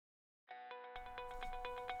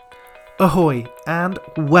Ahoy and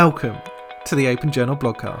welcome to the Open Journal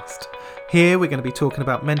Blogcast. Here we're going to be talking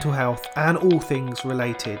about mental health and all things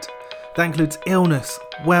related. That includes illness,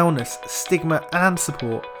 wellness, stigma and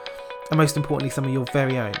support, and most importantly some of your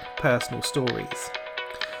very own personal stories.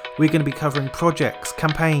 We're going to be covering projects,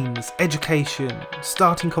 campaigns, education,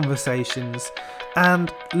 starting conversations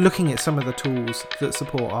and looking at some of the tools that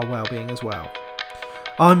support our well-being as well.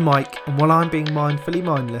 I'm Mike, and while I'm being mindfully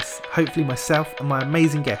mindless, hopefully myself and my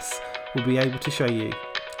amazing guests will be able to show you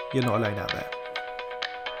you're not alone out there.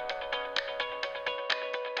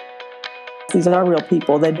 These are real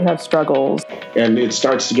people. They do have struggles. And it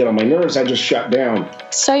starts to get on my nerves. I just shut down.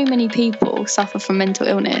 So many people suffer from mental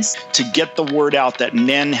illness. To get the word out that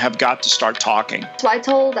men have got to start talking. So I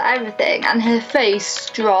told her everything and her face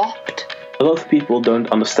dropped. A lot of people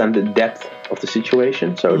don't understand the depth of the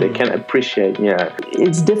situation, so they can appreciate,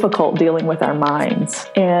 It's difficult dealing with our minds,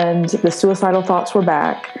 and the suicidal thoughts were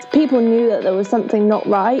back. People knew that there was something not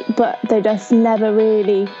right, but they just never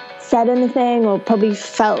really said anything or probably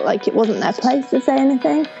felt like it wasn't their place to say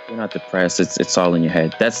anything. You're not depressed, it's all in your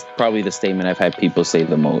head. That's probably the statement I've had people say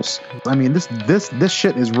the most. I mean, this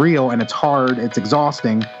shit is real and it's hard, it's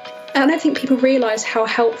exhausting. And I don't think people realise how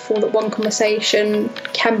helpful that one conversation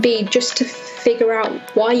can be just to figure out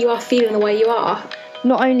why you are feeling the way you are.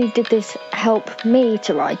 Not only did this help me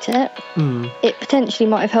to write it, it potentially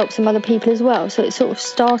might have helped some other people as well. So it sort of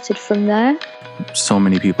started from there. So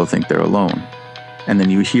many people think they're alone. And then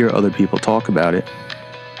you hear other people talk about it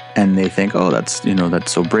and they think, oh, that's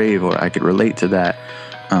so brave, or I could relate to that.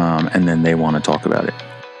 And then they want to talk about it.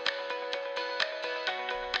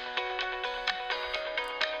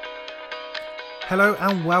 Hello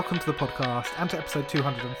and welcome to the podcast and to episode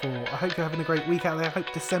 204. I hope you're having a great week out there. I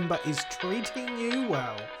hope December is treating you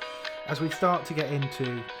well as we start to get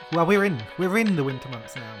into, well, we're in the winter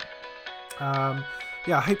months now. I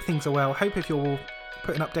hope things are well. I hope if you're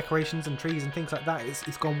putting up decorations and trees and things like that,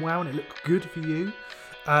 it's gone well and it looked good for you.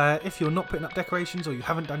 If you're not putting up decorations or you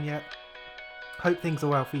haven't done yet, hope things are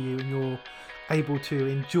well for you and you're able to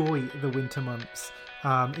enjoy the winter months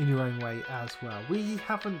in your own way as well. We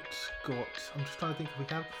haven't got, I'm just trying to think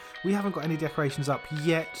if we haven't got any decorations up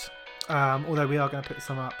yet, although we are going to put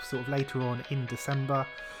some up sort of later on in December.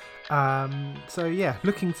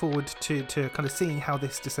 Looking forward to kind of seeing how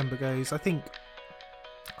this December goes. I think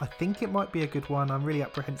it might be a good one. I'm really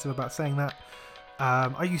apprehensive about saying that.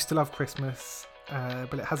 I used to love Christmas,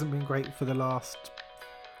 but it hasn't been great for the last,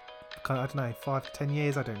 5 to 10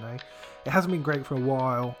 years, I don't know. It hasn't been great for a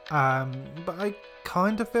while, but I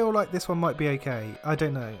kind of feel like this one might be okay. I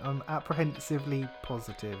don't know. I'm apprehensively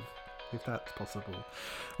positive, if that's possible.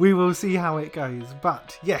 We will see how it goes.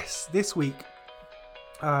 But yes, this week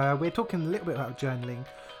we're talking a little bit about journaling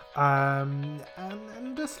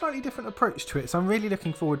and a slightly different approach to it. So I'm really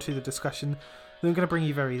looking forward to the discussion that I'm going to bring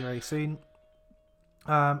you very, very soon.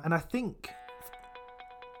 And I think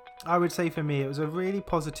I would say for me it was a really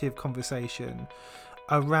positive conversation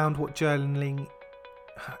around what journaling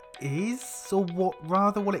is, or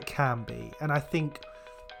what it can be. And I think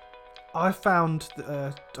I found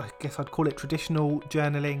I guess I'd call it traditional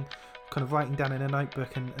journaling, kind of writing down in a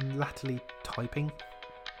notebook and latterly typing,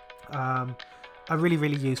 a really,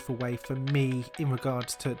 really useful way for me in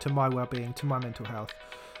regards to my well-being, to my mental health,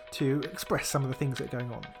 to express some of the things that are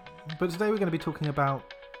going on. But today we're going to be talking about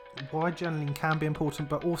why journaling can be important,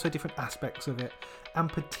 but also different aspects of it.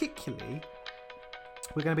 And particularly,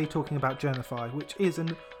 we're going to be talking about Journify, which is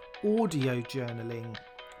an audio journaling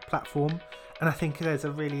platform. And I think there's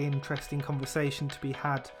a really interesting conversation to be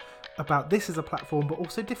had about this as a platform, but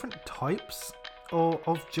also different types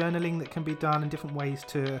of journaling that can be done, and different ways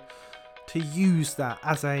to use that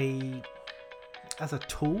as a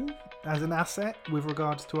tool, as an asset with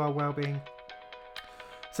regards to our well-being.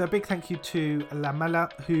 So a big thank you to Lamela,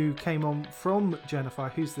 who came on from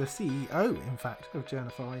Journify, who's the CEO, in fact, of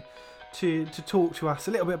Journify, to talk to us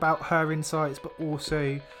a little bit about her insights, but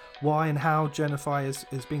also why and how Journify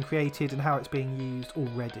has been created and how it's being used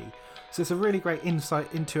already. So it's a really great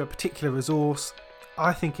insight into a particular resource.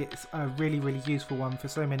 I think it's a really, really useful one for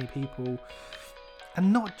so many people,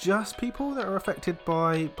 and not just people that are affected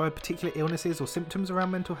by particular illnesses or symptoms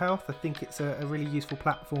around mental health. I think it's a really useful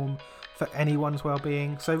platform for anyone's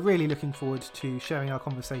well-being. So really looking forward to sharing our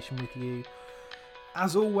conversation with you.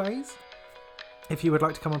 As always, if you would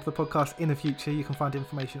like to come onto the podcast in the future, you can find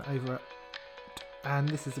information over at, and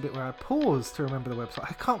this is a bit where I pause to remember the website.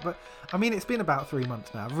 I can't, but I mean, it's been about 3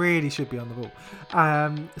 months now. I really should be on the ball.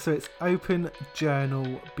 So it's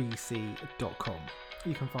openjournalbc.com.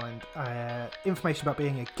 You can find information about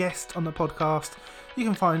being a guest on the podcast. You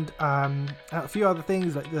can find a few other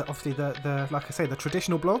things, like obviously the like I say, the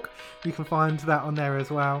traditional blog. You can find that on there as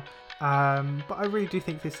well. But I really do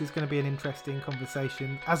think this is going to be an interesting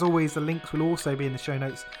conversation. As always, the links will also be in the show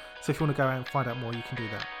notes. So if you want to go out and find out more, you can do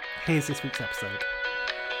that. Here's this week's episode.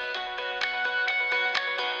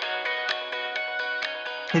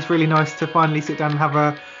 It's really nice to finally sit down and have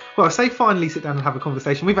a... Well, I say finally sit down and have a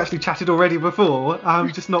conversation. We've actually chatted already before,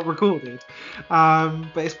 just not recorded.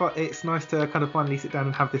 But it's nice to kind of finally sit down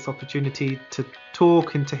and have this opportunity to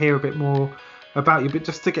talk and to hear a bit more about you. But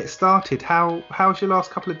just to get started, how's your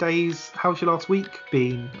last couple of days? How's your last week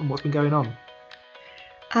been, and what's been going on?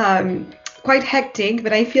 Quite hectic,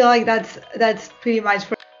 but I feel like that's pretty much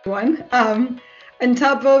for everyone. On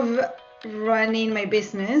top of running my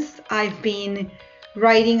business, I've been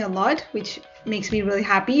writing a lot, which makes me really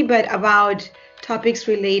happy, but about topics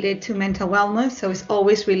related to mental wellness, so it's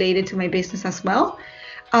always related to my business as well.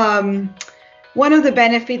 One of the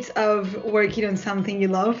benefits of working on something you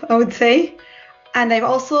love, I would say. And I've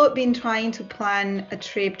also been trying to plan a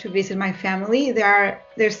trip to visit my family. They're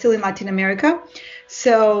still in Latin America.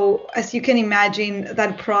 So as you can imagine,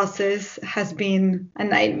 that process has been a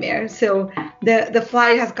nightmare. So the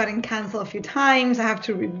flight has gotten canceled a few times. I have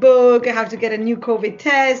to rebook. I have to get a new COVID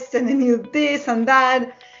test and a new this and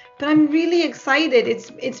that. But I'm really excited.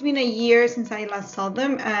 It's been a year since I last saw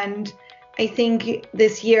them. And I think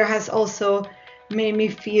this year has also made me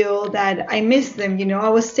feel that I miss them. You know, I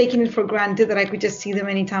was taking it for granted that I could just see them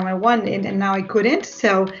anytime I wanted, and now I couldn't.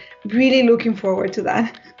 So really looking forward to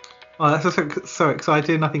that. Oh, that's so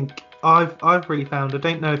exciting. I think I've really found, I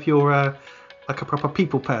don't know if you're like a proper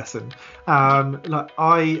people person. Like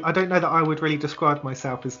I don't know that I would really describe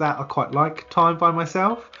myself as that. I quite like time by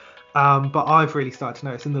myself. But I've really started to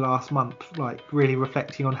notice in the last month, like really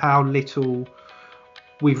reflecting on how little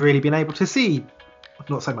we've really been able to see.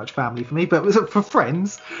 Not so much family for me, but for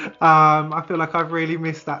friends. I feel like I've really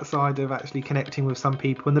missed that side of actually connecting with some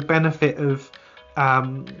people, and the benefit of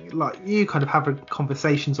like you kind of having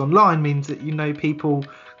conversations online means that you know people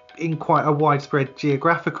in quite a widespread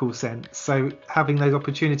geographical sense. So having those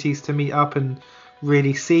opportunities to meet up and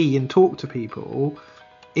really see and talk to people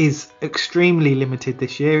is extremely limited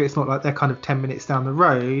this year. It's not like they're kind of 10 minutes down the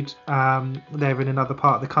road. They're in another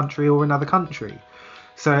part of the country or another country.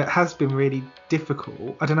 So it has been really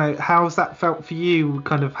difficult. I don't know, how's that felt for you,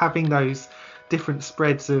 kind of having those different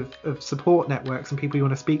spreads of support networks and people you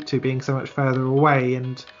want to speak to being so much further away,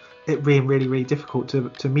 and it being really, really difficult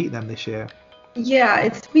to meet them this year? Yeah,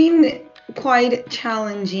 it's been quite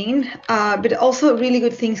challenging, but also really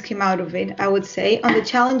good things came out of it, I would say. On the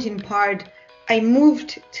challenging part, I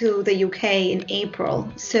moved to the UK in April.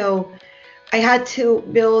 So I had to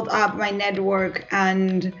build up my network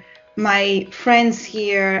and my friends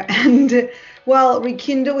here and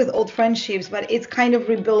rekindle with old friendships, but it's kind of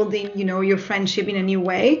rebuilding, you know, your friendship in a new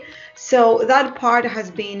way. So that part has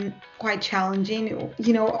been quite challenging.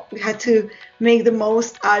 You know, we had to make the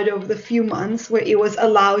most out of the few months where it was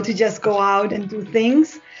allowed to just go out and do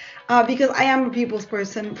things, because I am a people's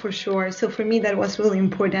person for sure. So for me, that was really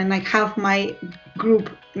important, like have my group,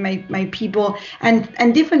 my people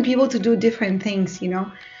and different people to do different things, you know.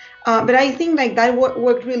 But I think like that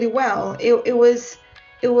worked really well. It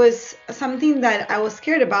was something that I was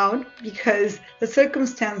scared about because the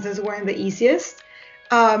circumstances weren't the easiest.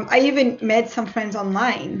 I even met some friends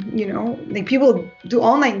online, you know, like people do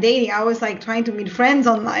online dating. I was like trying to meet friends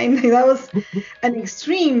online. Like, that was an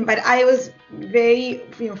extreme, but I was very,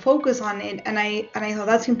 you know, focused on it. And I thought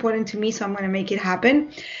that's important to me. So I'm going to make it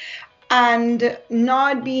happen. And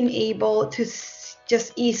not being able to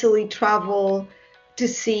just easily travel to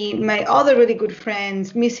see my other really good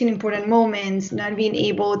friends, missing important moments, not being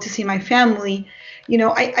able to see my family. You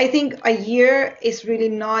know, I think a year is really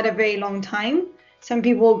not a very long time. Some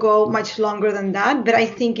people go much longer than that, but I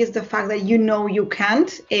think it's the fact that you know you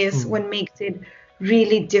can't is what makes it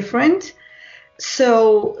really different.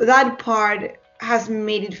 So that part has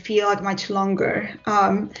made it feel like much longer.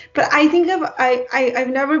 But I think I've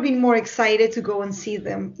never been more excited to go and see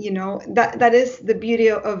them. You know, that is the beauty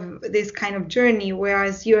of this kind of journey.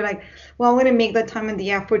 Whereas you're like, well, I'm going to make that time and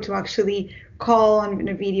the effort to actually call on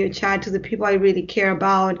a video chat to the people I really care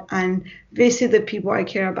about and visit the people I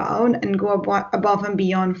care about and go above and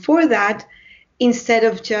beyond for that, instead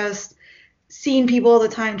of just seeing people all the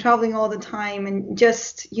time, traveling all the time, and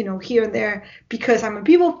just, you know, here and there, because I'm a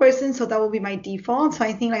people person, so that will be my default. So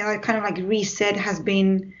I think like that kind of like reset has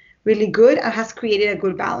been really good and has created a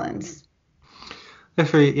good balance.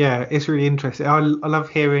 That's really, yeah, it's really interesting. I love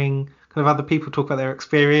hearing kind of other people talk about their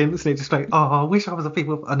experience, and it's just like, oh, I wish I was a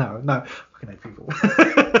people. Oh, no, fucking hate people.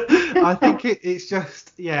 I think it's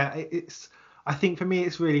just, yeah, it's. I think for me,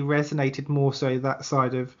 it's really resonated more so that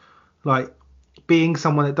side of like being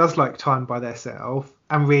someone that does like time by themselves,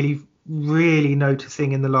 and really, really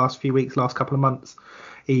noticing in the last few weeks, last couple of months,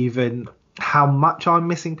 even how much I'm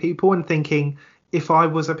missing people, and thinking if I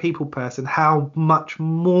was a people person, how much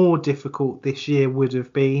more difficult this year would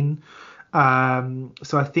have been.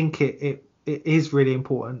 So I think it is really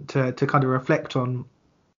important to kind of reflect on.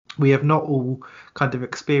 We have not all kind of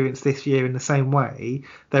experienced this year in the same way.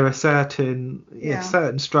 There are certain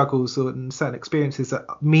struggles and certain experiences that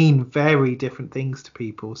mean very different things to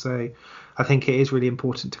people. So I think it is really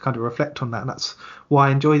important to kind of reflect on that, and that's why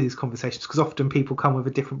I enjoy these conversations, because often people come with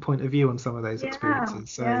a different point of view on some of those experiences.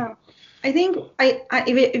 So I think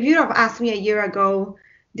if you'd have asked me a year ago,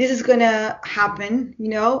 this is gonna happen,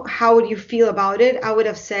 how would you feel about it? I would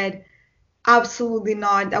have said, absolutely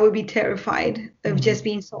not. I would be terrified of just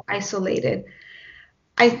being so isolated.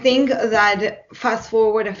 I think that fast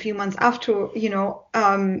forward a few months after,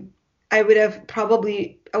 I would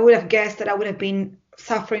have guessed that I would have been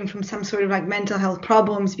suffering from some sort of like mental health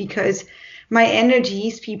problems, because my energy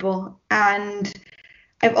is people, and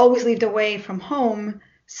I've always lived away from home.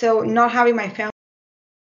 So not having my family,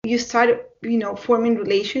 you start, forming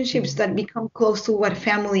relationships that become close to what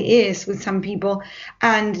family is with some people,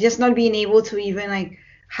 and just not being able to even like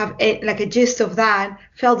have a gist of that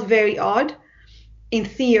felt very odd in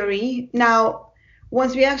theory. Now,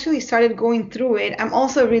 once we actually started going through it, I'm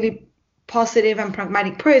also a really positive and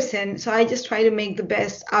pragmatic person, so I just try to make the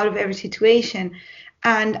best out of every situation.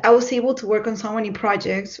 And I was able to work on so many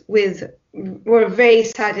projects were very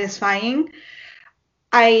satisfying.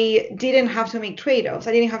 I didn't have to make trade-offs.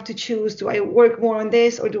 I didn't have to choose, do I work more on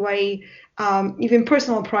this, or do I, even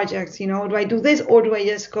personal projects, do I do this, or do I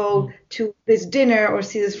just go to this dinner or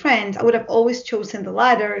see this friend? I would have always chosen the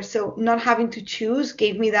latter. So not having to choose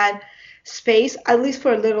gave me that space, at least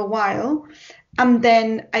for a little while. And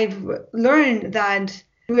then I've learned that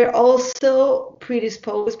we're also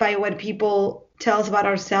predisposed by what people tell us about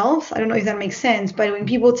ourselves. I don't know if that makes sense, but when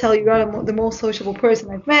people tell you you're the most sociable person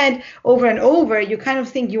I've met over and over, you kind of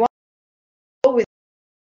think you are with.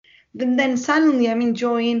 Then suddenly I'm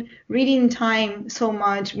enjoying reading time so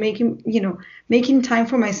much, making time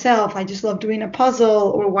for myself. I just love doing a puzzle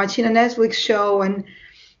or watching a Netflix show. And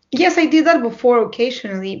yes, I did that before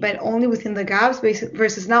occasionally, but only within the gaps,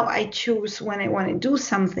 versus now I choose when I want to do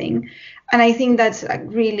something. And I think that's like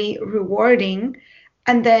really rewarding.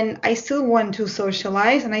 And then I still want to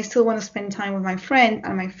socialize, and I still want to spend time with my friend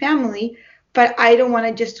and my family, but I don't want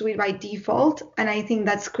to just do it by default. And I think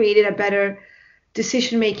that's created a better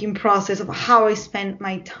decision-making process of how I spend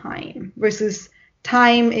my time, versus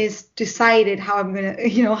time is decided how I'm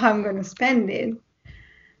gonna spend it.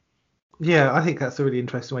 Yeah, I think that's a really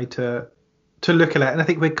interesting way to look at it. And I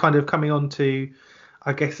think we're kind of coming on to,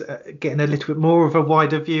 I guess, getting a little bit more of a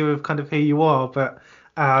wider view of kind of who you are, but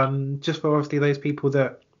just for obviously those people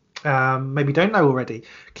that maybe don't know already,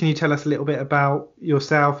 can you tell us a little bit about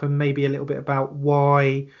yourself, and maybe a little bit about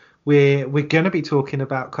why we're going to be talking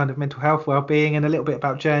about kind of mental health, well-being, and a little bit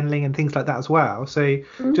about journaling and things like that as well? So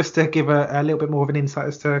just to give a little bit more of an insight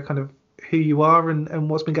as to kind of who you are and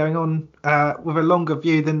what's been going on with a longer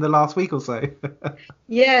view than the last week or so.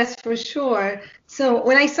 Yes, for sure. So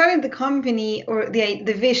when I started the company, or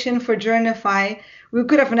the vision for Journify, we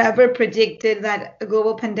could have never predicted that a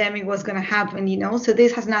global pandemic was going to happen, So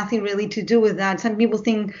this has nothing really to do with that. Some people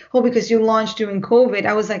think, because you launched during COVID.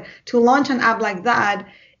 I was like, to launch an app like that,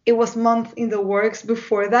 it was months in the works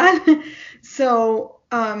before that. So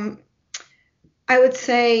I would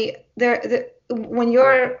say when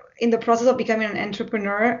you're in the process of becoming an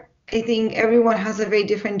entrepreneur, I think everyone has a very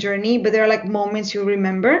different journey, but there are like moments you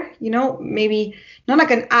remember, maybe not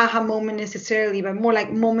like an aha moment necessarily, but more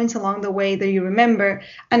like moments along the way that you remember.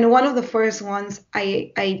 And one of the first ones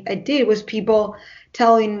I did was people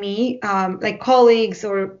telling me, like colleagues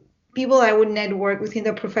or people I would network within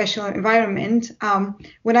the professional environment,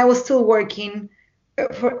 when I was still working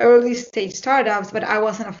for early stage startups, but I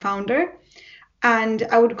wasn't a founder. And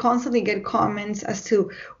I would constantly get comments as to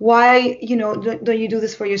why, don't you do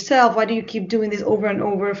this for yourself? Why do you keep doing this over and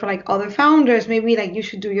over for like other founders? Maybe like you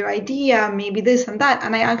should do your idea, maybe this and that.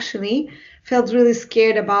 And I actually felt really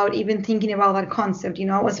scared about even thinking about that concept.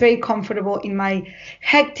 I was very comfortable in my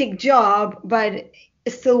hectic job, but it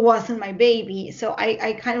still wasn't my baby. So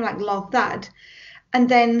I kind of like loved that. And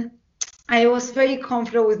then I was very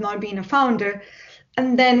comfortable with not being a founder.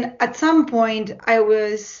 And then at some point I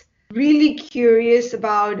was really curious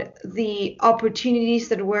about the opportunities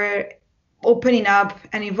that were opening up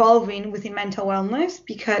and evolving within mental wellness,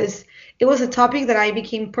 because it was a topic that I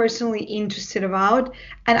became personally interested about.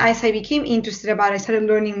 And as I became interested about it, I started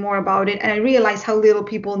learning more about it. And I realized how little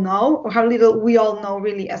people know, or how little we all know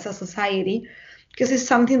really as a society, because it's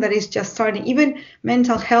something that is just starting. Even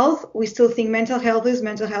mental health, we still think mental health is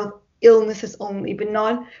mental health illnesses only, but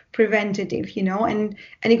not preventative, you know, and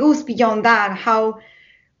it goes beyond that. I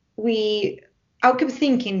kept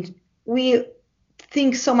thinking, we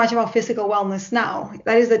think so much about physical wellness now.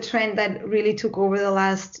 That is the trend that really took over the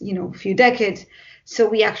last, few decades. So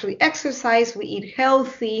we actually exercise, we eat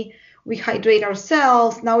healthy, we hydrate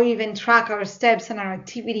ourselves. Now we even track our steps and our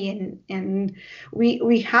activity, and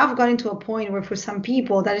we have gotten to a point where for some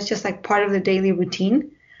people that is just like part of the daily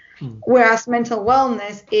routine. Whereas mental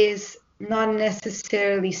wellness is not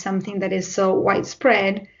necessarily something that is so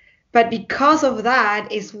widespread, but because of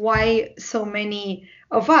that is why so many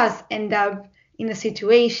of us end up in a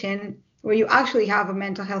situation where you actually have a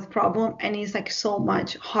mental health problem and it's like so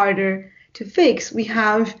much harder to fix. We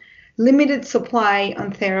have limited supply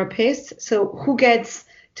on therapists, so who gets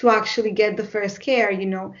to actually get the first care?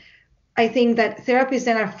 I think that therapists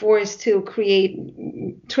then are forced to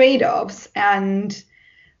create trade-offs, and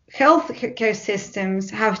healthcare systems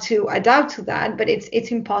have to adapt to that, but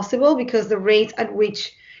it's impossible because the rate at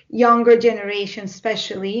which younger generations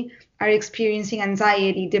especially are experiencing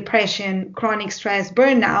anxiety, depression, chronic stress,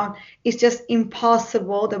 burnout, is just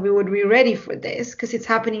impossible that we would be ready for this because it's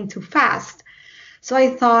happening too fast. So I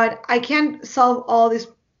thought I can't solve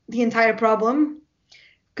the entire problem,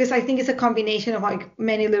 because I think it's a combination of like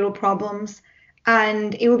many little problems,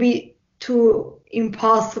 and it would be too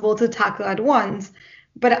impossible to tackle at once.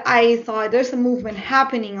 But I thought there's a movement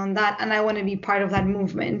happening on that, and I want to be part of that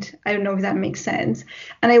movement. I don't know if that makes sense.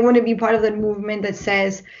 And I want to be part of that movement that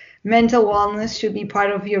says mental wellness should be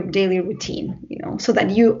part of your daily routine, so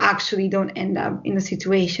that you actually don't end up in a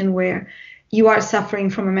situation where you are suffering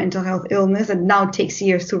from a mental health illness that now takes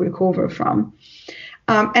years to recover from.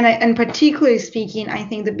 And particularly speaking, I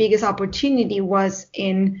think the biggest opportunity was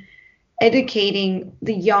in educating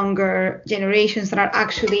the younger generations that are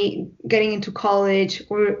actually getting into college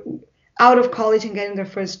or out of college and getting their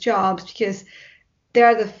first jobs, because they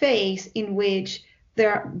are the phase in which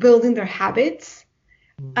they're building their habits.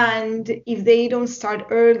 And if they don't start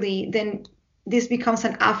early, then this becomes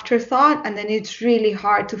an afterthought, and then it's really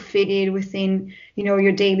hard to fit it within,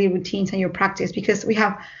 your daily routines and your practice, because we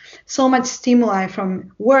have so much stimuli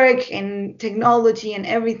from work and technology and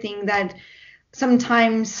everything that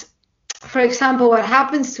sometimes, for example, what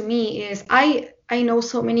happens to me is I know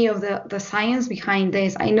so many of the science behind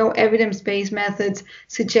this. I know evidence-based methods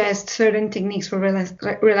suggest certain techniques for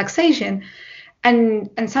relaxation. And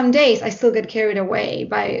some days I still get carried away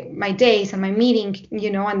by my days and my meeting,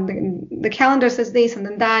 and the calendar says this and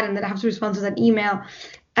then that, and then I have to respond to that email.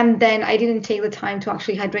 And then I didn't take the time to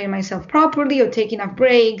actually hydrate myself properly, or take enough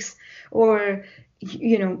breaks, or,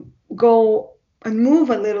 go and move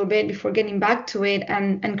a little bit before getting back to it,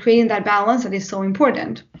 and creating that balance that is so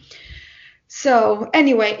important. So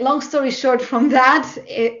anyway, long story short from that,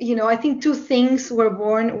 I think two things were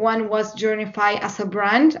born. One was Journify as a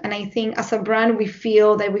brand. And I think as a brand, we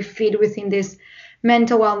feel that we fit within this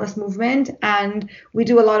mental wellness movement. And we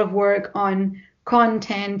do a lot of work on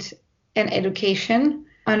content and education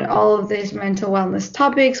on all of these mental wellness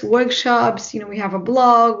topics, workshops. We have a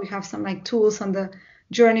blog, we have some like tools on the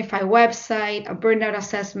Journify website, a burnout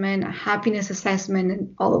assessment, a happiness assessment,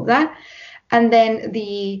 and all of that. And then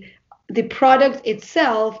the product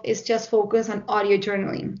itself is just focused on audio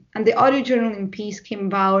journaling. And the audio journaling piece came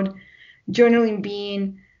about journaling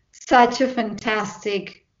being such a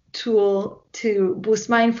fantastic tool to boost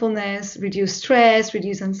mindfulness, reduce stress,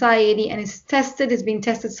 reduce anxiety. And it's being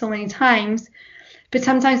tested so many times, but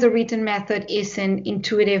sometimes the written method isn't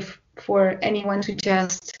intuitive for anyone to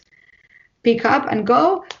just pick up and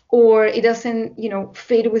go, or it doesn't,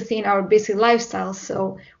 fit within our busy lifestyle.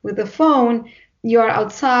 So with the phone, you are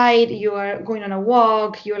outside, you are going on a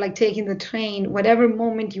walk, you're like taking the train, whatever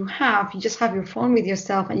moment you have, you just have your phone with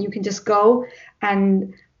yourself and you can just go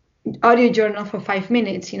and audio journal for 5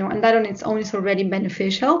 minutes, and that on its own is already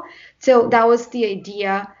beneficial. So that was the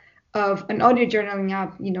idea of an audio journaling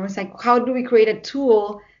app. It's like, how do we create a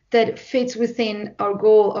tool that fits within our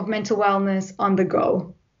goal of mental wellness on the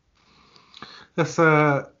go? That's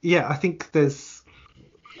I think there's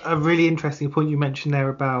a really interesting point you mentioned there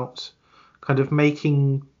about kind of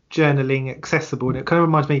making journaling accessible, and it kind of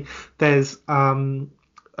reminds me, there's we're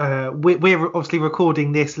obviously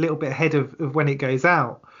recording this a little bit ahead of when it goes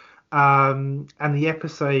out, and the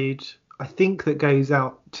episode I think that goes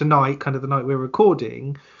out tonight, kind of the night we're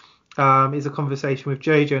recording, is a conversation with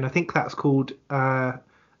Jojo, and I think that's called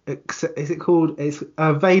it's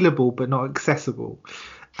available but not accessible.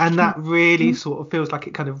 And that really sort of feels like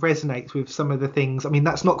it kind of resonates with some of the things. I mean,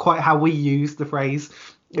 that's not quite how we use the phrase.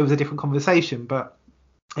 It was a different conversation, but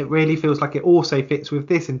it really feels like it also fits with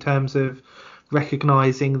this in terms of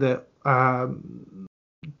recognizing that I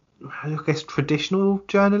guess traditional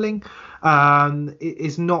journaling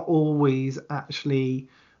is not always actually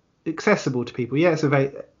accessible to people. Yeah,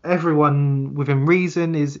 everyone within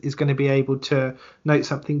reason is going to be able to note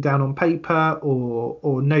something down on paper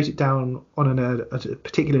or note it down on a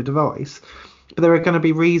particular device, but there are going to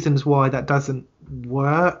be reasons why that doesn't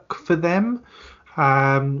work for them.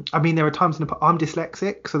 I mean, there are times I'm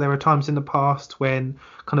dyslexic, so there are times in the past when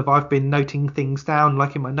kind of I've been noting things down,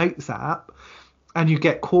 like in my notes app, and you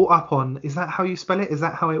get caught up on, is that how you spell it? Is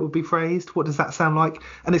that how it would be phrased? What does that sound like?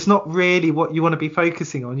 And it's not really what you want to be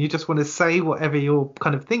focusing on. You just want to say whatever you're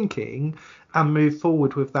kind of thinking and move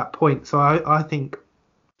forward with that point. So I think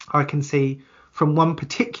I can see from one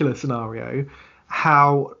particular scenario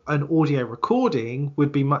how an audio recording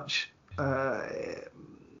would be much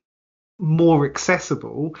more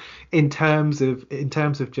accessible in terms of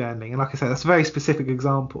journaling. And like I said, that's a very specific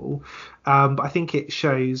example, but I think it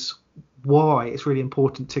shows why it's really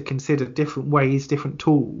important to consider different ways, different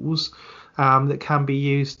tools that can be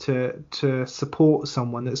used to support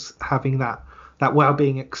someone that's having that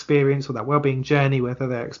well-being experience or that well-being journey, whether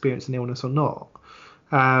they're experiencing illness or not.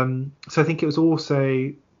 So I think it was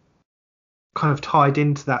also kind of tied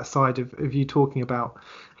into that side of you talking about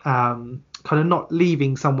kind of not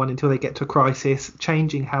leaving someone until they get to a crisis,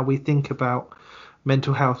 changing how we think about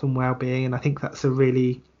mental health and well-being. And I think that's a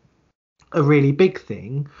really big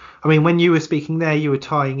thing. I mean, when you were speaking there, you were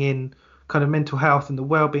tying in kind of mental health and the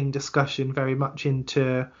well-being discussion very much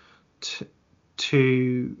into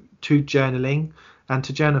to journaling and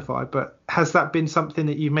to Journify. But has that been something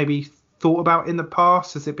that you maybe thought about in the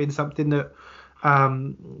past? Has it been something that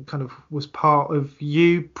kind of was part of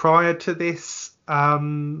you prior to this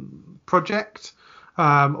project,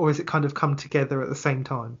 or has it kind of come together at the same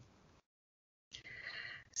time?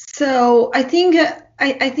 So I think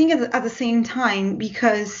at the same time,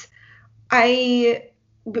 because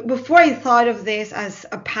before I thought of this as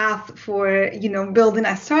a path for building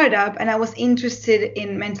a startup, and I was interested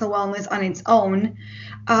in mental wellness on its own,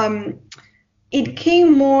 it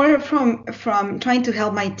came more from trying to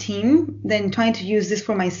help my team than trying to use this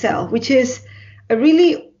for myself, which is a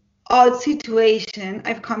really odd situation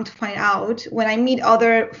I've come to find out when I meet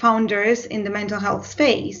other founders in the mental health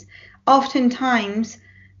space. Oftentimes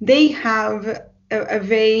they have a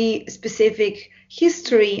very specific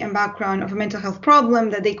history and background of a mental health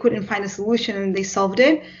problem that they couldn't find a solution and they solved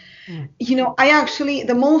it. I actually,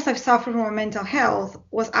 the most I've suffered from mental health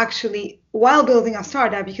was actually while building a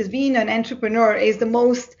startup, because being an entrepreneur is the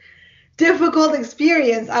most difficult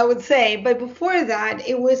experience, I would say. But before that,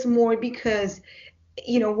 it was more because,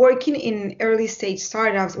 working in early stage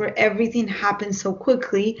startups where everything happens so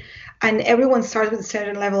quickly and everyone starts with a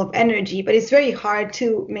certain level of energy, but it's very hard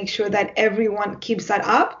to make sure that everyone keeps that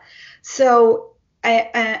up. So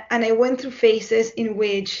I went through phases in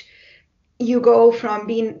which you go from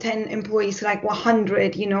being 10 employees to like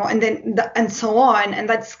 100, and so on. And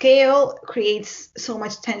that scale creates so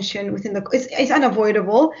much tension within it's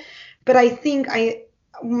unavoidable. But I think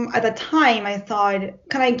at the time I thought,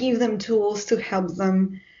 can I give them tools to help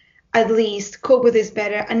them at least cope with this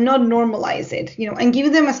better and not normalize it, and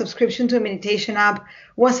give them a subscription to a meditation app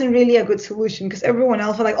wasn't really a good solution, because everyone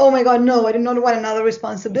else was like, oh my God, no, I do not want another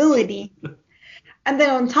responsibility. And then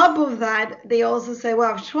on top of that, they also say,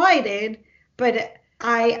 well, I've tried it, but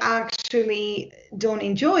I actually don't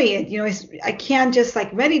enjoy it. I can't just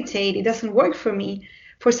like meditate. It doesn't work for me.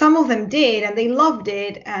 For some of them did, and they loved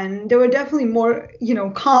it, and they were definitely more,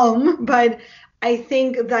 calm. But I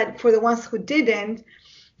think that for the ones who didn't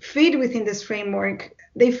fit within this framework,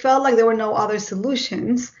 they felt like there were no other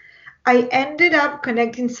solutions. I ended up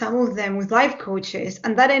connecting some of them with life coaches,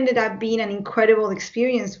 and that ended up being an incredible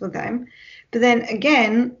experience for them. But then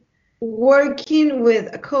again, working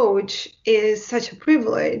with a coach is such a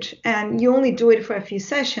privilege, and you only do it for a few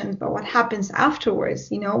sessions. But what happens afterwards?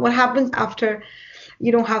 What happens after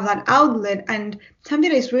you don't have that outlet? And something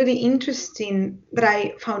that is really interesting that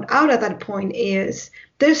I found out at that point is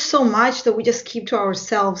there's so much that we just keep to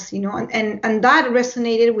ourselves, and that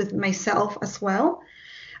resonated with myself as well.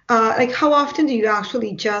 Like, how often do you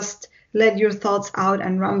actually just let your thoughts out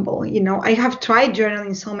and rumble? I have tried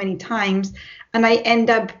journaling so many times, and I end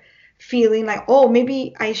up feeling like, oh,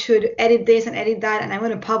 maybe I should edit this and edit that, and I'm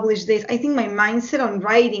going to publish this. I think my mindset on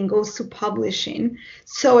writing goes to publishing.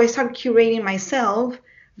 So I start curating myself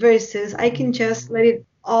versus I can just let it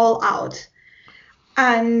all out.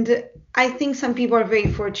 And I think some people are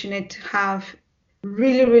very fortunate to have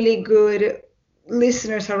really, really good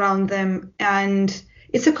listeners around them. And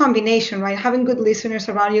it's a combination, right? Having good listeners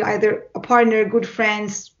around you, either a partner, good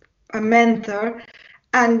friends, a mentor,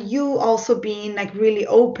 and you also being like really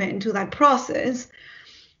open to that process.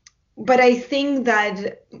 But I think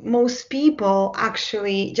that most people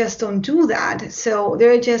actually just don't do that. So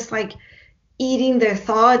they're just like eating their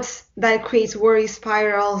thoughts. That creates worry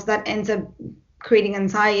spirals that ends up creating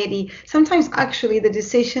anxiety. Sometimes actually the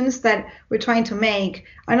decisions that we're trying to make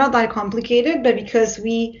are not that complicated, but because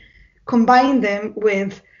we combine them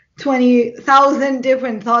with 20,000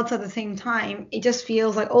 different thoughts at the same time, it just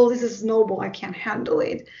feels like, oh, this is snowball, I can't handle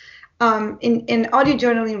it. And audio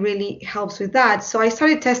journaling really helps with that. So I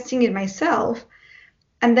started testing it myself,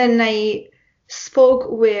 and then I spoke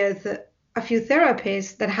with a few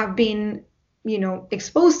therapists that have been,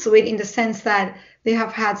 exposed to it, in the sense that they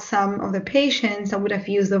have had some of the patients that would have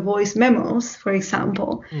used the voice memos, for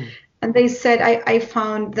example. And they said, I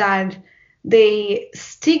found that they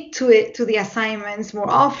stick to it, to the assignments more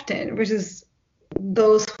often versus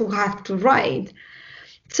those who have to write.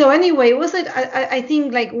 So anyway, I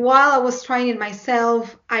think like while I was trying it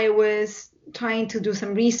myself, I was trying to do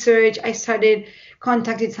some research. I started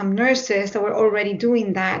contacting some nurses that were already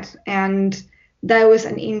doing that. And that was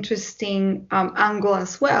an interesting angle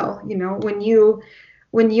as well. When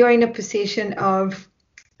you're in a position of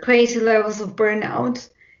crazy levels of burnout,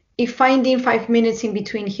 if finding 5 minutes in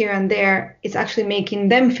between here and there is actually making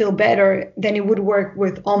them feel better, then it would work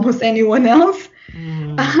with almost anyone else.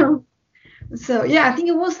 So yeah, I think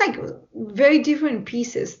it was like very different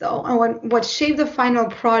pieces though. And what shaped the final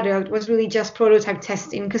product was really just prototype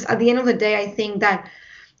testing, because at the end of the day, I think that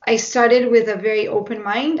I started with a very open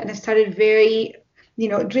mind, and I started very,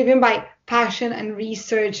 driven by passion and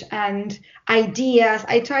research and ideas.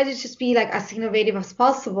 I tried to just be like as innovative as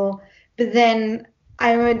possible, but then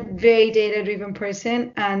I'm a very data-driven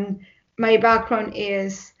person, and my background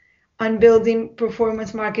is on building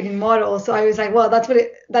performance marketing models. So I was like, well, that's what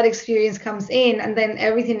that experience comes in. And then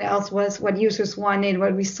everything else was what users wanted,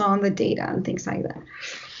 what we saw on the data and things like that.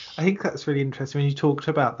 I think that's really interesting when you talked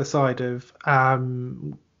about the side of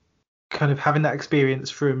kind of having that experience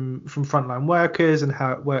from frontline workers and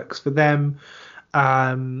how it works for them.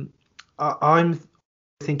 I'm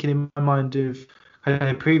thinking in my mind of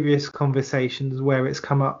previous conversations where it's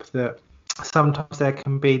come up that sometimes there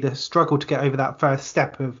can be the struggle to get over that first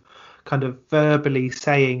step of kind of verbally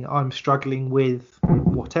saying I'm struggling with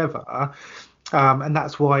whatever, and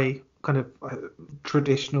that's why kind of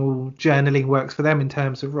traditional journaling works for them in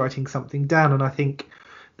terms of writing something down. And I think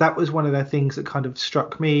that was one of the things that kind of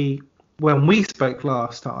struck me when we spoke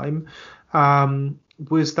last time,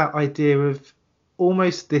 was that idea of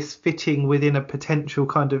almost this fitting within a potential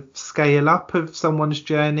kind of scale up of someone's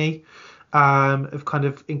journey, of kind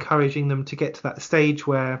of encouraging them to get to that stage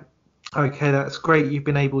where, okay, that's great, you've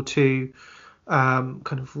been able to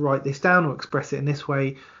kind of write this down or express it in this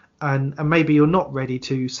way, and maybe you're not ready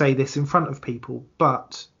to say this in front of people,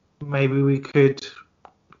 but maybe we could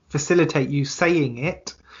facilitate you saying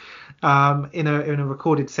it in a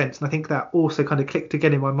recorded sense. And I think that also kind of clicked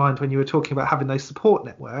again in my mind when you were talking about having those support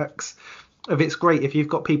networks. Of it's great if you've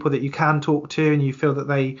got people that you can talk to and you feel that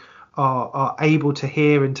they are able to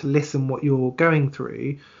hear and to listen what you're going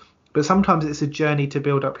through. But sometimes it's a journey to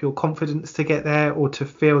build up your confidence to get there, or to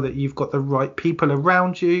feel that you've got the right people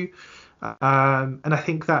around you. And I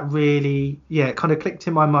think that really, it kind of clicked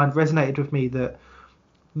in my mind, resonated with me,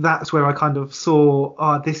 that's where I kind of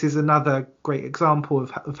saw, this is another great example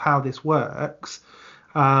of how this works,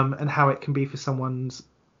 and how it can be for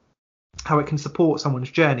how it can support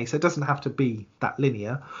someone's journey. So it doesn't have to be that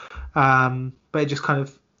linear, but it just kind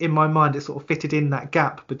of, in my mind, it sort of fitted in that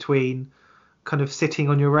gap between kind of sitting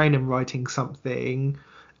on your own and writing something,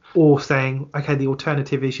 or saying, okay, the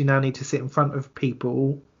alternative is you now need to sit in front of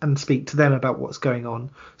people and speak to them about what's going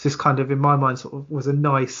on. So this kind of, in my mind, sort of was a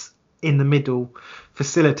nice in the middle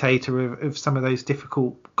facilitator of some of those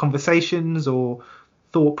difficult conversations or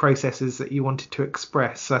thought processes that you wanted to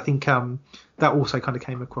express. So I think that also kind of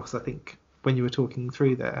came across, I think, when you were talking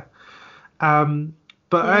through there.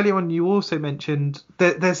 But earlier on, you also mentioned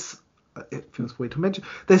that it feels weird to mention,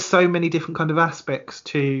 there's so many different kind of aspects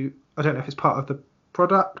to, I don't know if it's part of the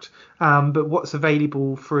product, but what's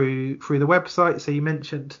available through the website. So you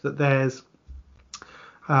mentioned that there's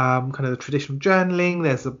kind of the traditional journaling,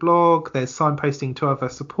 there's a blog, there's signposting to other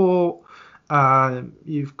support,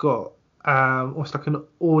 you've got also like an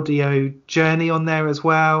audio journey on there as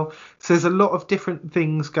well. So there's a lot of different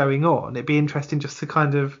things going on. It'd be interesting just to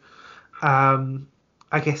kind of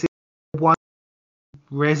I guess one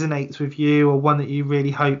resonates with you, or one that you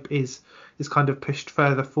really hope is kind of pushed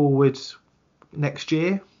further forward next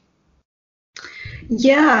year?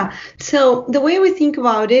 Yeah. So the way we think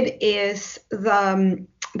about it is the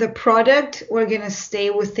product, we're going to stay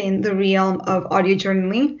within the realm of audio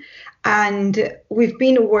journaling. And we've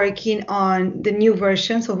been working on the new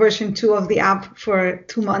version, so version 2 of the app, for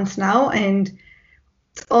 2 months now, and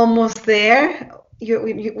it's almost there.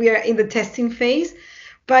 We are in the testing phase.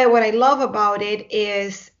 But what I love about it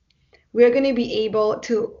is we're going to be able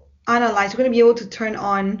to analyze, we're going to be able to turn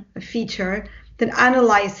on a feature that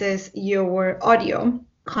analyzes your audio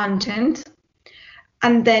content.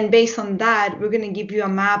 And then based on that, we're going to give you a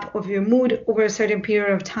map of your mood over a certain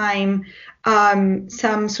period of time,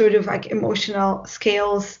 some sort of like emotional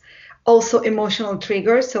scales, also emotional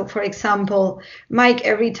triggers. So for example, Mike,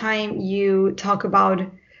 every time you talk about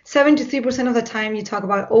 73% of the time you talk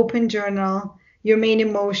about open journal, your main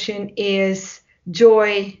emotion is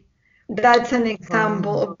joy. That's an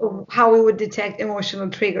example of how we would detect emotional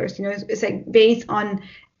triggers. You know, it's like based on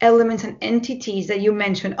elements and entities that you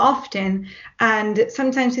mention often, and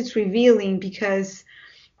sometimes it's revealing because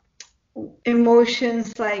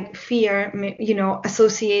emotions like fear, you know,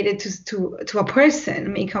 associated to a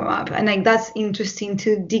person may come up, and like that's interesting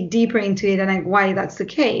to dig deeper into it and like why that's the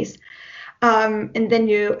case. And then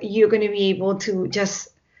you're going to be able to just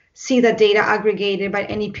see the data aggregated by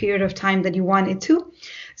any period of time that you want it to.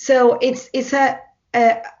 So it's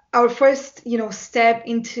our first, you know, step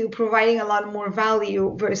into providing a lot more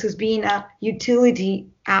value versus being a utility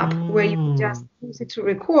app where you just use it to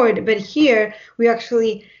record. But here we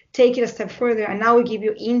actually take it a step further, and now we give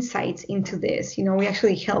you insights into this. You know, we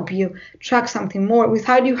actually help you track something more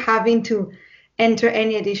without you having to enter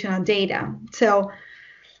any additional data. So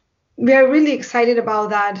we are really excited about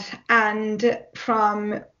that. And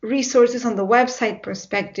from resources on the website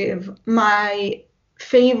perspective, my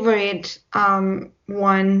favorite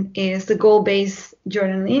one is the goal-based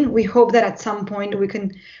journaling. We hope that at some point we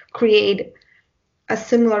can create a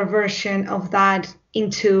similar version of that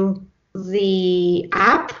into the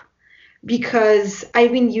app, because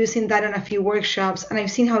I've been using that in a few workshops and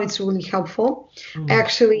I've seen how it's really helpful. I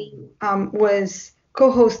actually was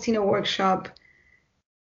co-hosting a workshop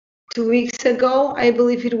 2 weeks ago, I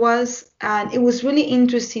believe it was, and it was really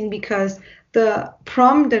interesting because the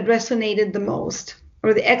prompt that resonated the most,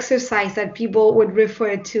 or the exercise that people would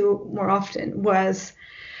refer to more often, was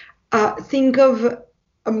think of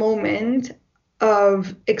a moment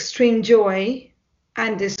of extreme joy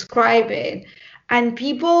and describe it. And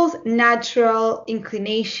people's natural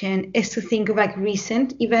inclination is to think of like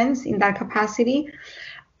recent events in that capacity.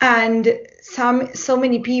 And so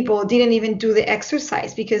many people didn't even do the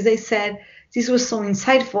exercise because they said, this was so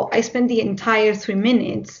insightful. I spent the entire 3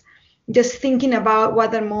 minutes just thinking about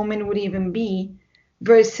what that moment would even be,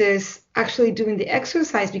 versus actually doing the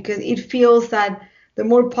exercise, because it feels that the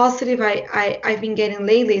more positive I've been getting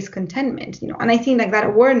lately is contentment, you know. And I think like that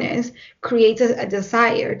awareness creates a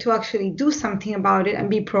desire to actually do something about it and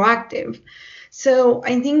be proactive. So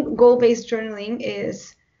I think goal-based journaling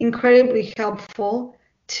is incredibly helpful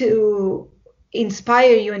to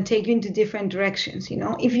inspire you and take you into different directions. You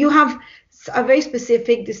know, if you have a very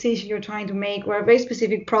specific decision you're trying to make or a very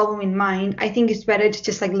specific problem in mind, I think it's better to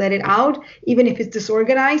just like let it out, even if it's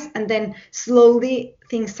disorganized, and then slowly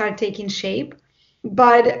things start taking shape.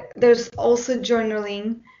 But there's also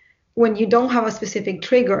journaling when you don't have a specific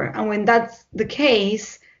trigger, and when that's the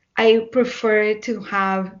case, I prefer to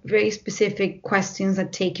have very specific questions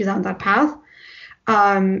that take you down that path.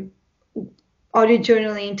 Audio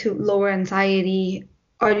journaling to lower anxiety,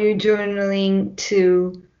 audio journaling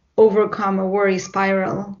to overcome a worry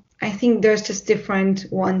spiral. I think there's just different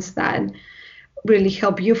ones that really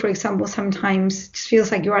help you. For example, sometimes it just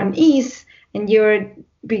feels like you're at ease and you're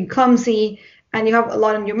being clumsy and you have a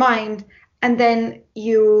lot on your mind, and then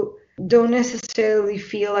you don't necessarily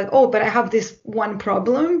feel like, oh, but I have this one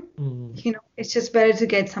problem. You know, it's just better to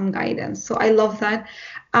get some guidance. So I love that.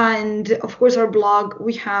 And of course, our blog,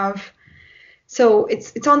 we have, so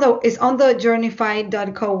it's on the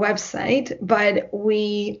journeyfied.co website, but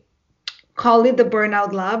we call it the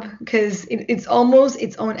Burnout Lab because it's almost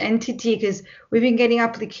its own entity, because we've been getting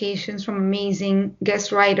applications from amazing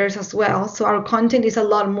guest writers as well. So our content is a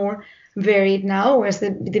lot more varied now, whereas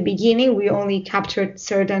at the beginning we only captured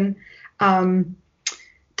certain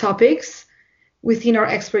topics within our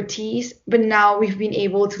expertise, but now we've been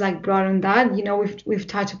able to like broaden that. You know, we've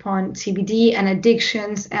touched upon CBD and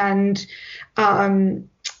addictions, and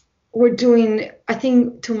we're doing, I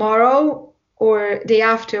think tomorrow or day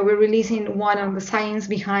after, we're releasing one on the science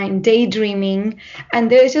behind daydreaming.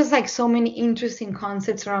 And there's just like so many interesting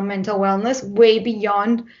concepts around mental wellness, way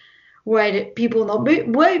beyond what people know,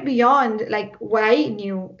 way beyond like what I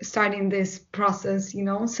knew starting this process, you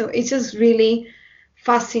know. So it's just really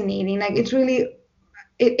fascinating. Like it's really,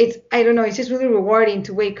 it's I don't know, it's just really rewarding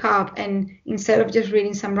to wake up and instead of just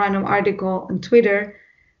reading some random article on Twitter,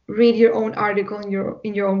 read your own article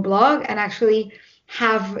in your own blog and actually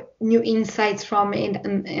have new insights from it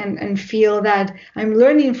and feel that I'm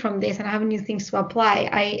learning from this and I have new things to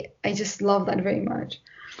apply. I just love that very much.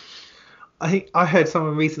 I heard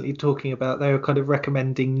someone recently talking about they were kind of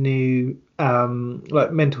recommending new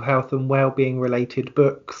like mental health and well-being related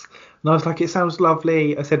books, and I was like, it sounds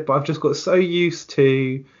lovely. I said, but I've just got so used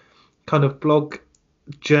to kind of blog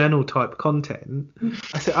journal type content.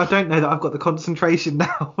 I said, I don't know that I've got the concentration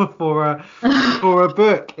now for a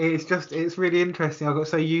book. It's really interesting. I got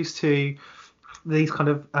so used to these kind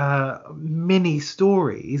of mini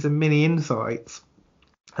stories and mini insights.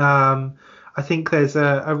 I think there's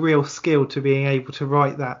a real skill to being able to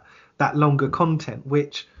write that longer content,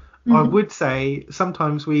 which I would say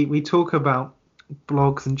sometimes we talk about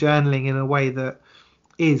blogs and journaling in a way that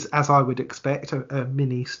is, as I would expect, a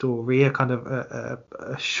mini story, a kind of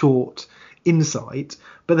a short insight.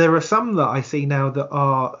 But there are some that I see now that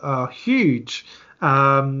are huge.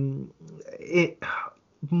 It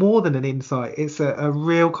more than an insight, it's a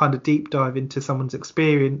real kind of deep dive into someone's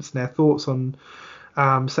experience and their thoughts on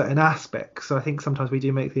certain aspects. So I think sometimes we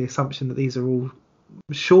do make the assumption that these are all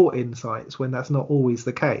short insights when that's not always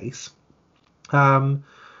the case.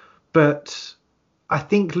 But I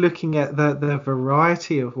think looking at the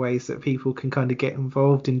variety of ways that people can kind of get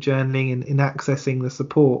involved in journaling and in accessing the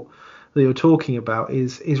support that you're talking about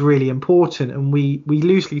is really important. And we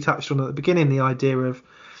loosely touched on at the beginning the idea of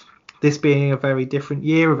this being a very different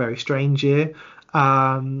year, a very strange year.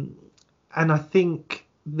 And I think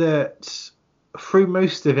that through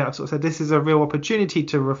most of it, I've sort of said this is a real opportunity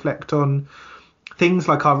to reflect on things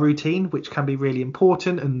like our routine, which can be really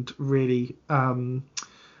important and really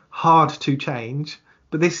hard to change.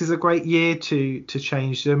 But this is a great year to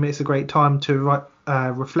change them. It's a great time to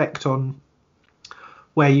reflect on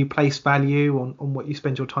where you place value on what you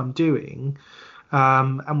spend your time doing.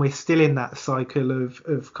 And we're still in that cycle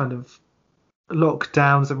of kind of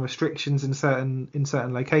lockdowns and restrictions in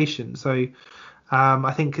certain locations. So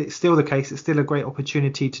I think it's still the case. It's still a great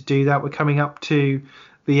opportunity to do that. We're coming up to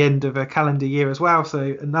the end of a calendar year as well,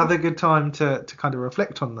 so another good time to kind of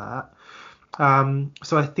reflect on that.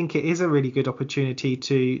 So I think it is a really good opportunity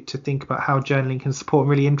to think about how journaling can support.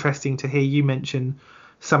 Really interesting to hear you mention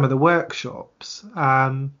some of the workshops.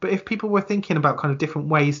 But if people were thinking about kind of different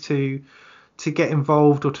ways to get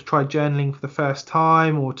involved or to try journaling for the first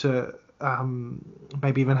time, or to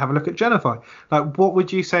maybe even have a look at Journify, like what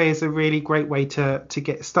would you say is a really great way to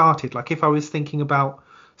get started? Like if I was thinking about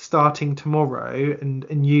starting tomorrow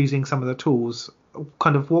and using some of the tools,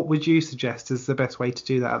 kind of what would you suggest is the best way to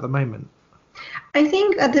do that at the moment? I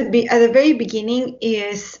think at the very beginning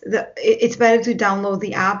it's better to download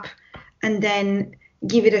the app and then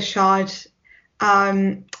give it a shot.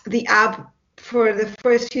 The app, for the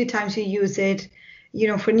first few times you use it, you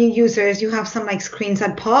know, for new users, you have some like screens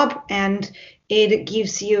that pop and it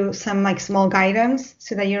gives you some like small guidance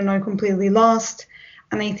so that you're not completely lost.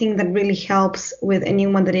 And I think that really helps with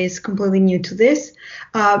anyone that is completely new to this.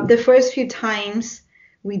 The first few times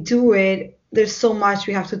we do it, there's so much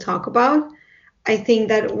we have to talk about. I think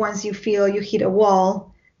that once you feel you hit a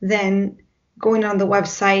wall, then going on the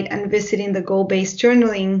website and visiting the goal-based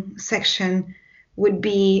journaling section would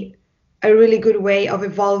be a really good way of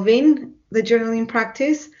evolving the journaling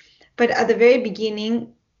practice. But at the very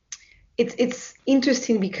beginning, it's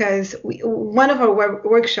interesting because one of our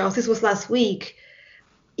workshops, this was last week,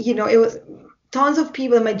 you know, it was tons of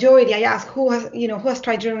people. The majority, I asked who has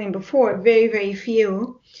tried journaling before. Very, very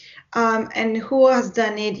few. And who has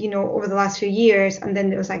done it, you know, over the last few years, and then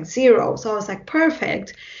there was like 0. So I was like,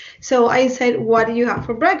 perfect. So I said, what do you have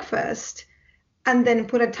for breakfast? And then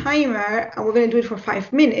put a timer, and we're going to do it for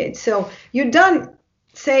 5 minutes. So you're done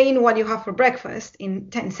saying what you have for breakfast in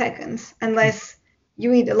 10 seconds, unless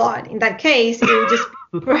you eat a lot. In that case, it would just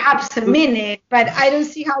be perhaps a minute, but I don't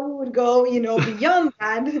see how we would go, you know, beyond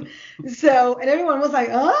that. So, and everyone was like,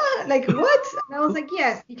 like what? And I was like,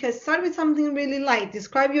 yes, because start with something really light.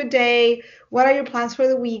 Describe your day. What are your plans for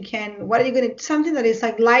the weekend? What are you going to, something that is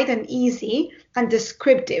like light and easy and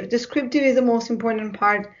descriptive. Descriptive is the most important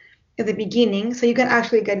part at the beginning, so you can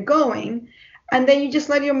actually get going. And then you just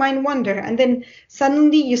let your mind wander. And then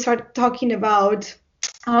suddenly you start talking about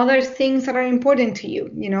other things that are important to you,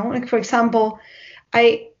 you know, like for example,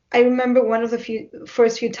 I I remember one of the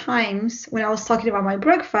first few times when I was talking about my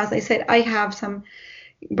breakfast, I said I have some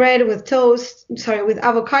bread with with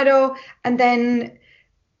avocado, and then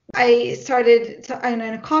I started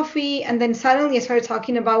and coffee, and then suddenly I started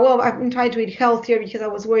talking about, well, I've been trying to eat healthier because I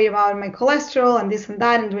was worried about my cholesterol and this and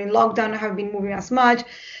that, and during lockdown I haven't been moving as much.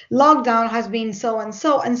 Lockdown has been so and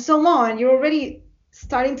so on. You're already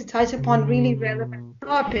starting to touch upon really relevant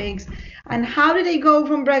topics. And how did I go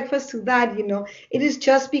from breakfast to that? It is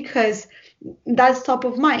just because that's top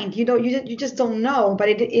of mind. You just don't know, but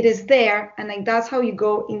it is there, and like that's how you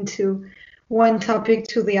go into one topic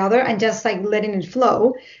to the other, and just like letting it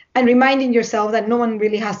flow and reminding yourself that no one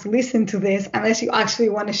really has to listen to this unless you actually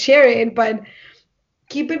want to share it, but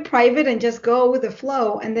keep it private and just go with the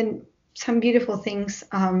flow, and then some beautiful things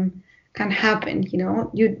can happen.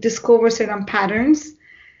 You discover certain patterns,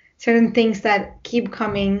 certain things that keep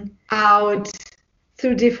coming out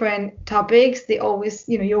through different topics. They always,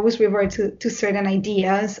 you always revert to certain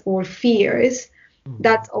ideas or fears.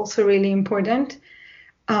 That's also really important.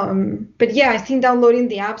 But yeah, I think downloading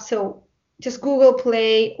the app, so just Google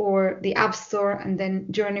Play or the App Store, and then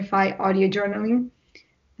Journify audio journaling,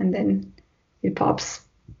 and then it pops.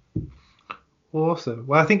 Awesome.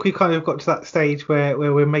 Well, I think we kind of got to that stage where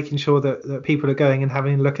we're making sure that people are going and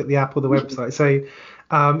having a look at the app or the website. So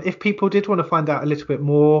if people did want to find out a little bit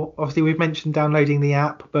more, obviously we've mentioned downloading the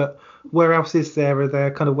app, but where else is there? Are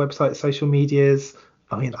there kind of websites, social medias?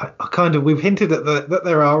 I mean, we've hinted at that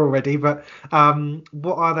there are already, but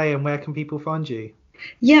what are they and where can people find you?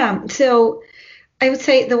 Yeah, so I would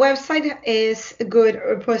say the website is a good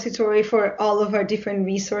repository for all of our different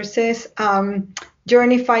resources.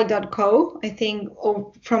 Journify.co, I think,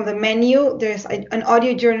 from the menu, there's an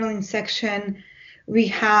audio journaling section. We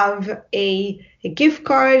have a gift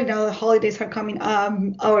card. Now the holidays are coming up.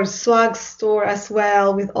 Our swag store as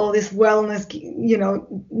well, with all this wellness,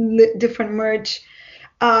 different merch.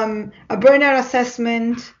 A burnout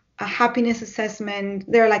assessment, a happiness assessment.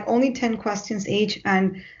 They're like only 10 questions each,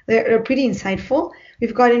 and they're pretty insightful.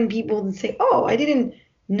 We've gotten people that say, oh, I didn't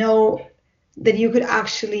know that you could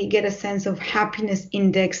actually get a sense of happiness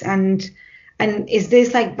index, and is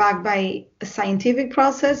this like backed by a scientific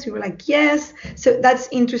process? We were like, yes. So that's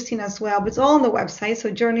interesting as well, but it's all on the website,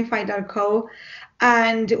 so journify.co.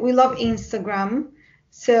 And we love Instagram,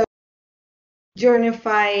 so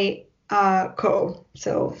Journify co.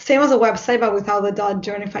 So same as a website, but without the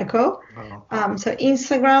 .journify co. So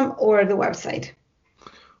Instagram or the website.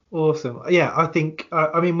 Awesome. Yeah, I think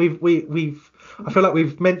we've I feel like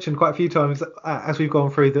we've mentioned quite a few times as we've gone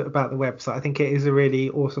through about the website. I think it is a really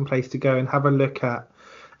awesome place to go and have a look at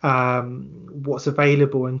what's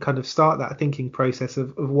available and kind of start that thinking process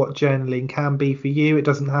of what journaling can be for you. It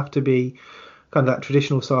doesn't have to be kind of that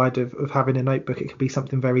traditional side of having a notebook. It can be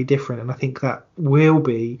something very different, and I think that will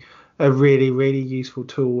be a really, really useful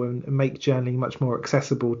tool and make journaling much more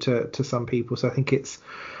accessible to some people. So I think it's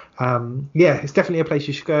it's definitely a place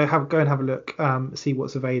you should go and have a look, see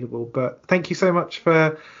what's available. But thank you so much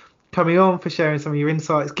for coming on, for sharing some of your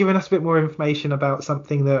insights, giving us a bit more information about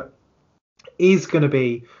something that is going to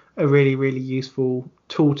be a really, really useful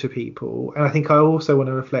tool to people. And I think I also want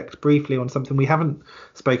to reflect briefly on something we haven't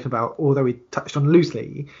spoken about, although we touched on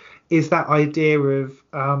loosely, is that idea of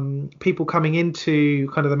people coming into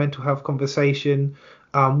kind of the mental health conversation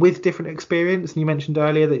with different experience. And you mentioned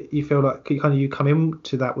earlier that you feel like you come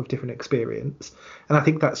into that with different experience, and I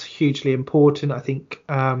think that's hugely important. I think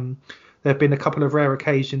there have been a couple of rare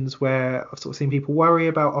occasions where I've sort of seen people worry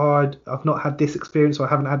about, I've not had this experience, or I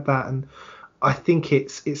haven't had that, and I think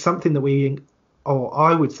it's something that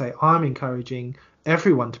I would say I'm encouraging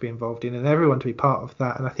everyone to be involved in and everyone to be part of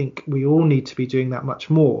that. And I think we all need to be doing that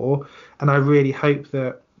much more. And I really hope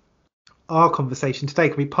that our conversation today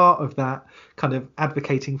can be part of that, kind of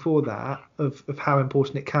advocating for that, of how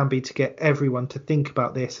important it can be to get everyone to think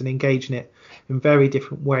about this and engage in it in very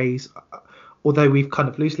different ways. Although we've kind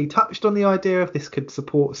of loosely touched on the idea of this could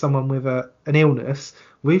support someone with an illness,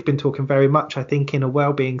 we've been talking very much, I think, in a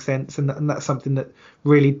well-being sense, and that's something that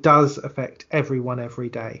really does affect everyone every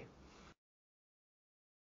day.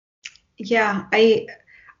 Yeah, I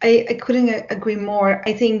couldn't agree more.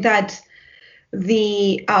 I think that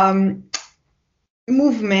the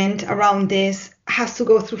movement around this has to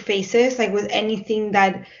go through phases, like with anything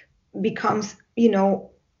that becomes,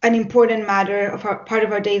 an important matter of part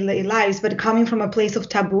of our daily lives, but coming from a place of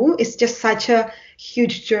taboo is just such a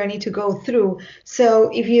huge journey to go through.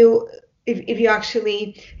 So if you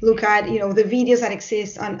actually look at, the videos that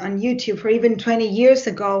exist on YouTube for even 20 years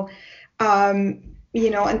ago, and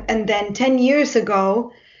then 10 years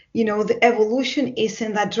ago, the evolution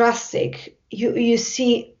isn't that drastic. You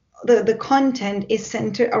see the content is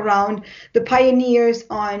centered around the pioneers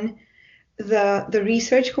on the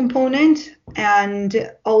research component,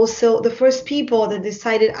 and also the first people that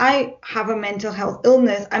decided, I have a mental health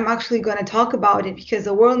illness, I'm actually going to talk about it because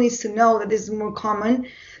the world needs to know that this is more common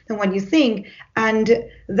than what you think. And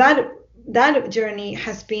that journey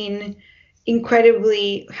has been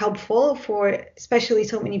incredibly helpful for, especially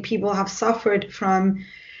so many people have suffered from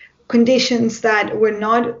conditions that were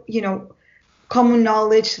not, common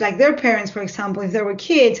knowledge, like their parents, for example, if there were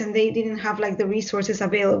kids and they didn't have like the resources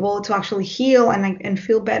available to actually heal and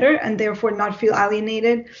feel better, and therefore not feel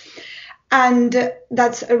alienated. And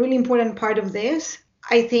that's a really important part of this.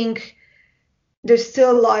 I think there's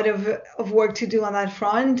still a lot of work to do on that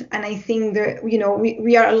front, and I think that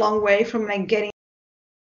we are a long way from like getting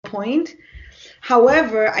to the point.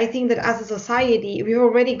 However, I think that as a society, we've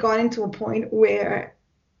already gotten to a point where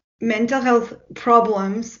mental health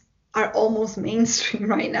problems are almost mainstream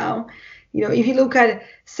right now. If you look at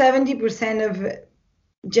 70% of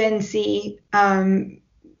Gen Z,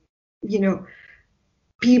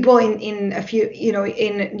 people in a few,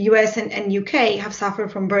 in US and UK have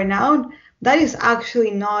suffered from burnout. That is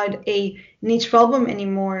actually not a niche problem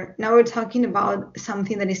anymore. Now we're talking about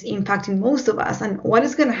something that is impacting most of us, and what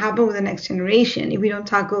is going to happen with the next generation if we don't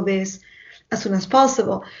tackle this as soon as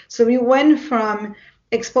possible. So we went from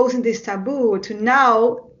exposing this taboo to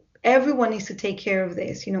now everyone needs to take care of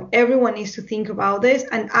this. Everyone needs to think about this,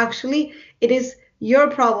 and actually it is your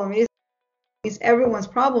problem. It is everyone's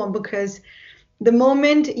problem, because the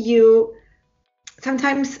moment you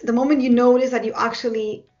notice that you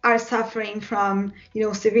actually are suffering from,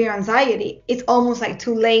 severe anxiety, it's almost like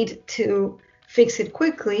too late to fix it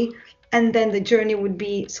quickly, and then the journey would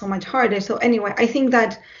be so much harder. So anyway, I think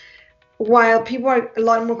that while people are a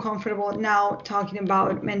lot more comfortable now talking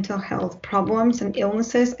about mental health problems and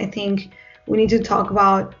illnesses, I think we need to talk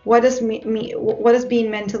about what does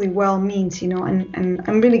being mentally well means, and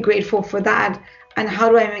I'm really grateful for that. And how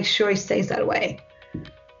do I make sure it stays that way?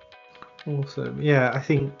 Awesome. Yeah, I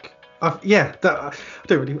think I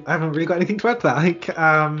haven't really got anything to add to that.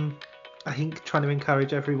 I think trying to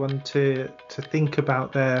encourage everyone to think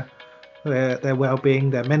about their well-being,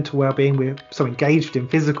 their mental well-being. We're so engaged in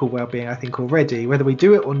physical well-being, I think, already, whether we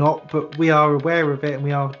do it or not, but we are aware of it and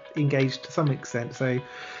we are engaged to some extent. So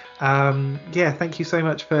thank you so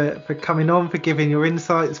much for coming on, for giving your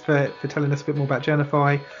insights, for telling us a bit more about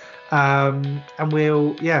Genify. And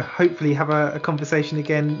we'll hopefully have a conversation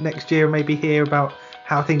again next year and maybe hear about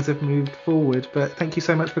how things have moved forward. But thank you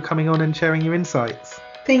so much for coming on and sharing your insights.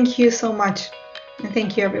 Thank you so much, and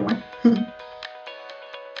thank you everyone.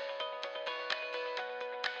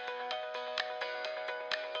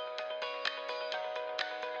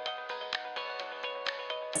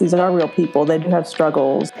 These are real people. They do have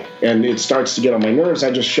struggles. And it starts to get on my nerves.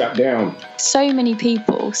 I just shut down. So many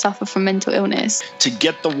people suffer from mental illness. To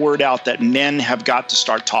get the word out that men have got to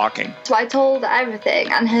start talking. So I told her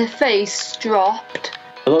everything, and her face dropped.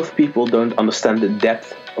 A lot of people don't understand the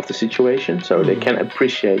depth of the situation, so they can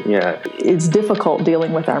appreciate, It's difficult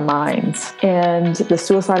dealing with our minds, and the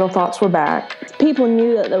suicidal thoughts were back. People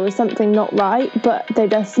knew that there was something not right, but they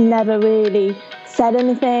just never really said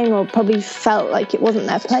anything, or probably felt like it wasn't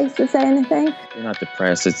their place to say anything. You're not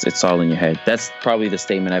depressed, it's all in your head. That's probably the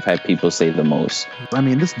statement I've had people say the most. I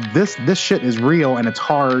mean, this shit is real, and it's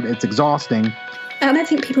hard, it's exhausting. And I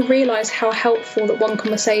think people realise how helpful that one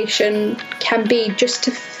conversation can be, just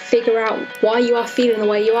to figure out why you are feeling the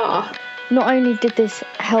way you are. Not only did this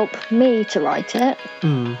help me to write it,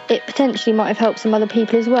 it potentially might have helped some other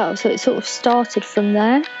people as well. So it sort of started from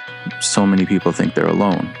there. So many people think they're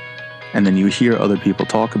alone. And then you hear other people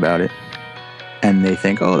talk about it, and they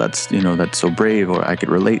think, oh, that's so brave, or I could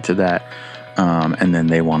relate to that. And then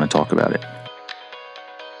they want to talk about it.